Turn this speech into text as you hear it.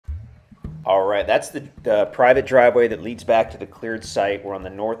All right, that's the private driveway that leads back to the cleared site. We're on the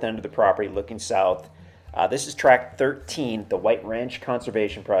north end of the property looking south. This is Tract 13, the White Ranch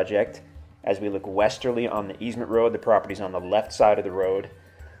Conservation Project. As we look westerly on the easement road, the property's on the left side of the road.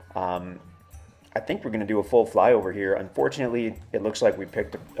 I think we're going to do a full flyover here. Unfortunately, it looks like we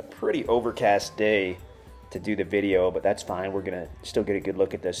picked a pretty overcast day to do the video, but that's fine. We're going to still get a good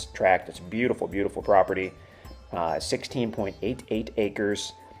look at this tract. It's a beautiful, beautiful property. 16.88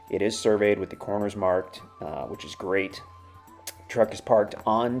 acres. It is surveyed with the corners marked, which is great. Truck is parked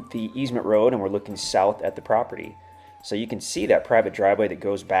on the easement road and we're looking south at the property. So you can see that private driveway that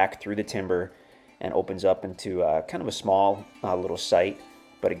goes back through the timber and opens up into kind of a small little site,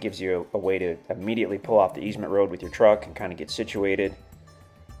 but it gives you a way to immediately pull off the easement road with your truck and kind of get situated.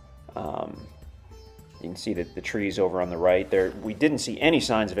 You can see that the trees over on the right there, we didn't see any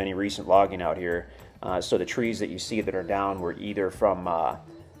signs of any recent logging out here. So the trees that you see that are down were either from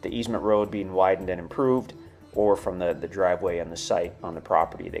the easement road being widened and improved, or from the driveway and the site on the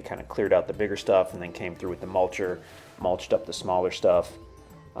property. They kind of cleared out the bigger stuff and then came through with the mulcher, mulched up the smaller stuff.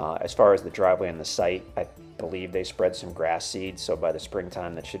 As far as the driveway and the site, I believe they spread some grass seeds, so by the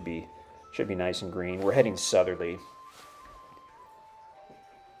springtime that should be nice and green. We're heading southerly.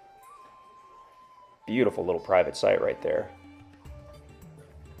 Beautiful little private site right there.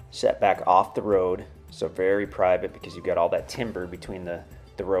 Set back off the road, so very private because you've got all that timber between the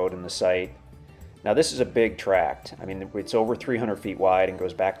road and the site. Now this is a big tract. I mean, it's over 300 feet wide and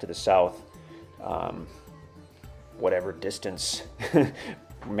goes back to the south. Whatever distance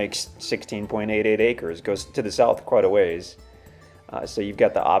makes 16.88 acres, goes to the south quite a ways. So you've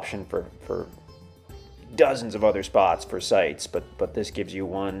got the option for dozens of other spots for sites, but this gives you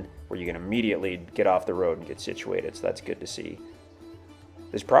one where you can immediately get off the road and get situated, so that's good to see.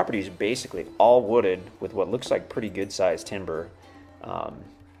 This property is basically all wooded with what looks like pretty good sized timber,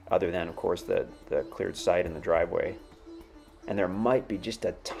 other than of course the cleared site and the driveway. And there might be just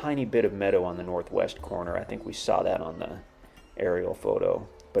a tiny bit of meadow on the northwest corner. I think we saw that on the aerial photo,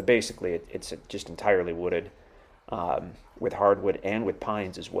 but basically it's just entirely wooded, with hardwood and with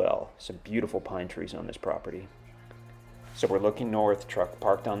pines as well. Some beautiful pine trees on this property. So we're looking north, truck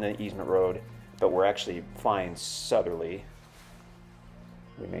parked on the easement road, but we're actually flying southerly.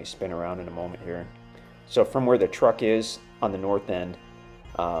 We may spin around in a moment here. So from where the truck is on the north end,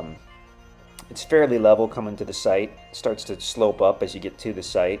 it's fairly level coming to the site. It starts to slope up as you get to the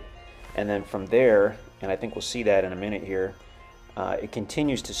site, and then from there, and I think we'll see that in a minute here, it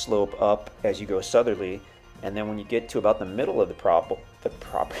continues to slope up as you go southerly, and then when you get to about the middle of middle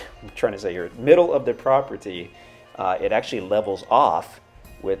of the property, it actually levels off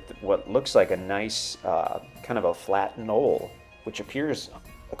with what looks like a nice kind of a flat knoll, which appears,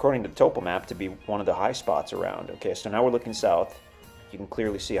 according to the topo map, to be one of the high spots around. Okay, so now we're looking south. You can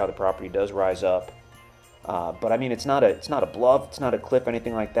clearly see how the property does rise up, but I mean it's not a bluff, it's not a cliff,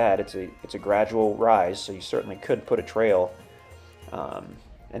 anything like that. It's a gradual rise, so you certainly could put a trail.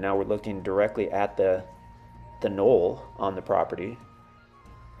 And now we're looking directly at the knoll on the property,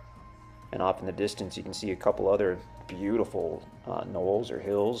 and off in the distance you can see a couple other beautiful knolls or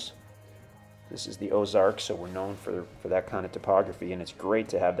hills. This is the Ozarks, so we're known for that kind of topography, and it's great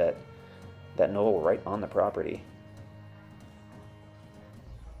to have that knoll right on the property.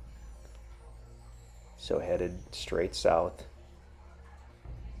 So headed straight south.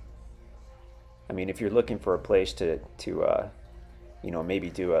 I mean, if you're looking for a place to you know, maybe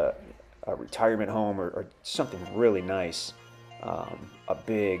do a retirement home or something really nice, a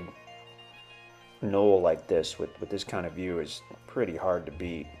big knoll like this with this kind of view is pretty hard to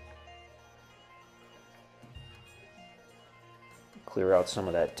beat. Clear out some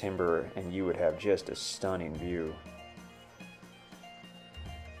of that timber and you would have just a stunning view.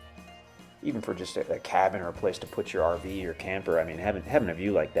 Even for just a cabin or a place to put your RV or camper, I mean, having a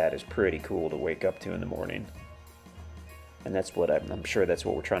view like that is pretty cool to wake up to in the morning. And that's what I'm sure that's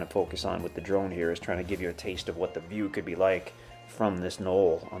what we're trying to focus on with the drone here, is trying to give you a taste of what the view could be like from this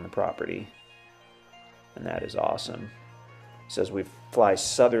knoll on the property. And that is awesome. So as we fly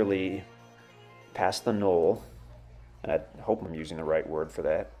southerly past the knoll, and I hope I'm using the right word for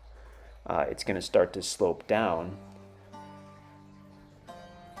that, it's going to start to slope down.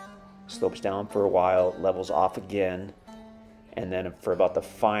 Slopes down for a while, levels off again, and then for about the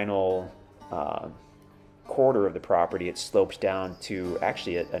final quarter of the property, it slopes down to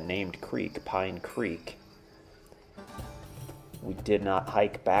actually a named creek, Pine Creek. We did not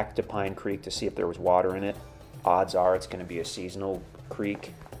hike back to Pine Creek to see if there was water in it. Odds are it's going to be a seasonal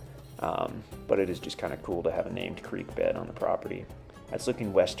creek, but it is just kind of cool to have a named creek bed on the property. That's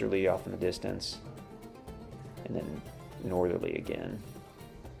looking westerly off in the distance, and then northerly again.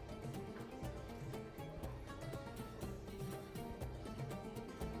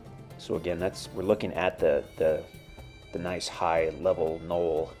 So again, we're looking at the nice high level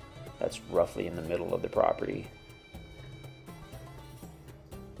knoll that's roughly in the middle of the property.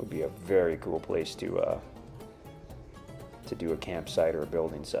 Would be a very cool place to do a campsite or a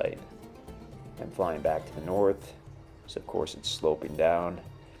building site. And flying back to the north, so of course it's sloping down.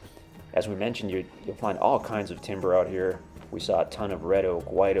 As we mentioned, you'll find all kinds of timber out here. We saw a ton of red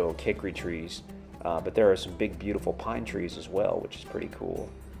oak, white oak, hickory trees, but there are some big beautiful pine trees as well, which is pretty cool.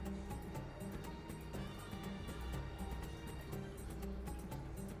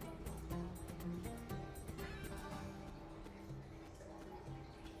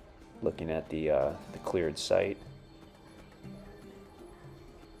 Looking at the cleared site.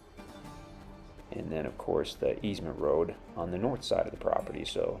 And then of course the easement road on the north side of the property.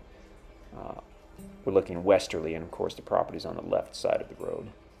 So we're looking westerly, and of course the property's on the left side of the road.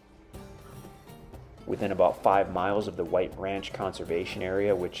 Within about 5 miles of the White Ranch Conservation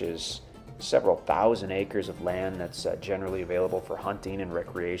Area, which is several thousand acres of land that's generally available for hunting and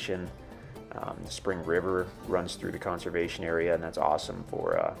recreation. The Spring River runs through the conservation area, and that's awesome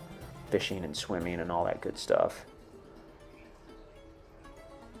for fishing and swimming and all that good stuff.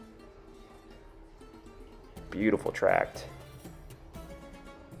 Beautiful tract.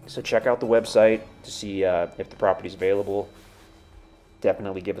 So check out the website to see if the property's available.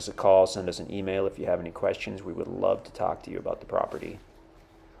 Definitely give us a call, send us an email if you have any questions. We would love to talk to you about the property.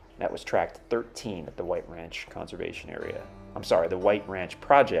 That was Tract 13 at the White Ranch Conservation Area. I'm sorry, the White Ranch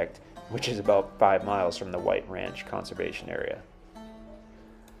Project, which is about 5 miles from the White Ranch Conservation Area.